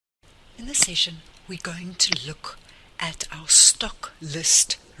In this session, we're going to look at our stock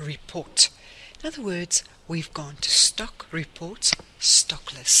list report. In other words, we've gone to stock reports,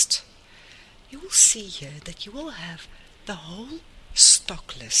 stock list. You will see here that you will have the whole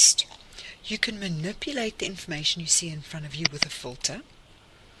stock list. You can manipulate the information you see in front of you with a filter.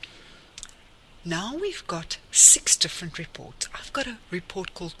 Now we've got 6 different reports. I've got a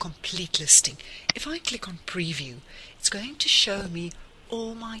report called Complete Listing. If I click on Preview, it's going to show me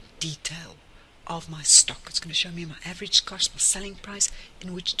all my detail of my stock. It's going to show me my average cost, my selling price,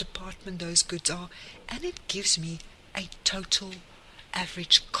 in which department those goods are, and it gives me a total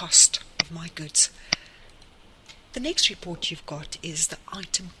average cost of my goods. The next report you've got is the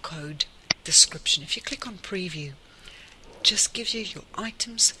item code description. If you click on Preview, it just gives you your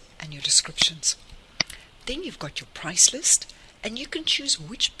items and your descriptions. Then you've got your price list, and you can choose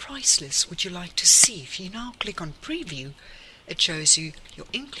which price list would you like to see. If you now click on Preview, it shows you your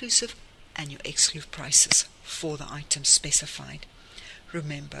inclusive and your exclusive prices for the items specified.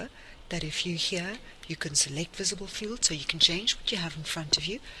 Remember that if you here, you can select visible field, so you can change what you have in front of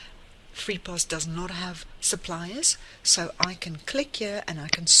you. FreePass does not have suppliers, so I can click here and I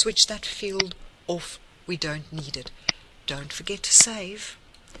can switch that field off. We don't need it. Don't forget to save.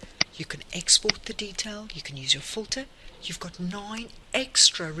 You can export the detail, you can use your filter. You've got 9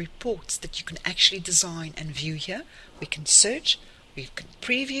 extra reports that you can actually design and view here. We can search, we can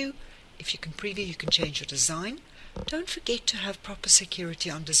preview. If you can preview, you can change your design. Don't forget to have proper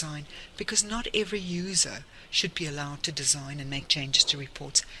security on design, because not every user should be allowed to design and make changes to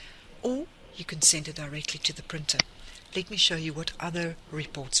reports. Or you can send it directly to the printer. Let me show you what other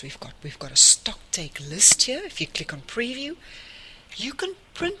reports we've got. We've got a stock take list here. If you click on Preview, you can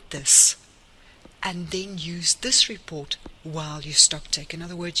print this and then use this report while you stock take. In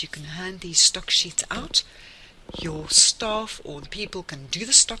other words, you can hand these stock sheets out. Your staff or the people can do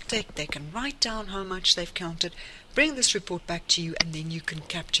the stock take. They can write down how much they've counted, bring this report back to you, and then you can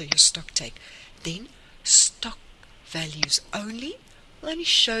capture your stock take. Then stock values only will only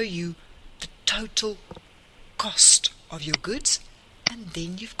show you the total cost of your goods, and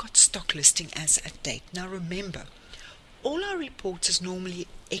then you've got stock listing as at date. Now remember, all our reports is normally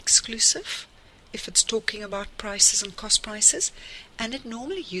exclusive if it's talking about prices and cost prices, and it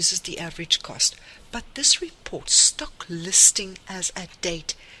normally uses the average cost. But this report, stock listing as at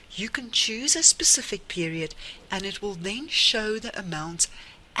date, you can choose a specific period and it will then show the amounts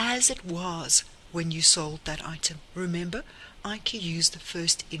as it was when you sold that item. Remember, I can use the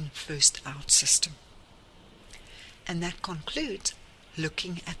first in, first out system. And that concludes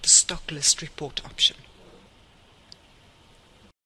looking at the stock list report option.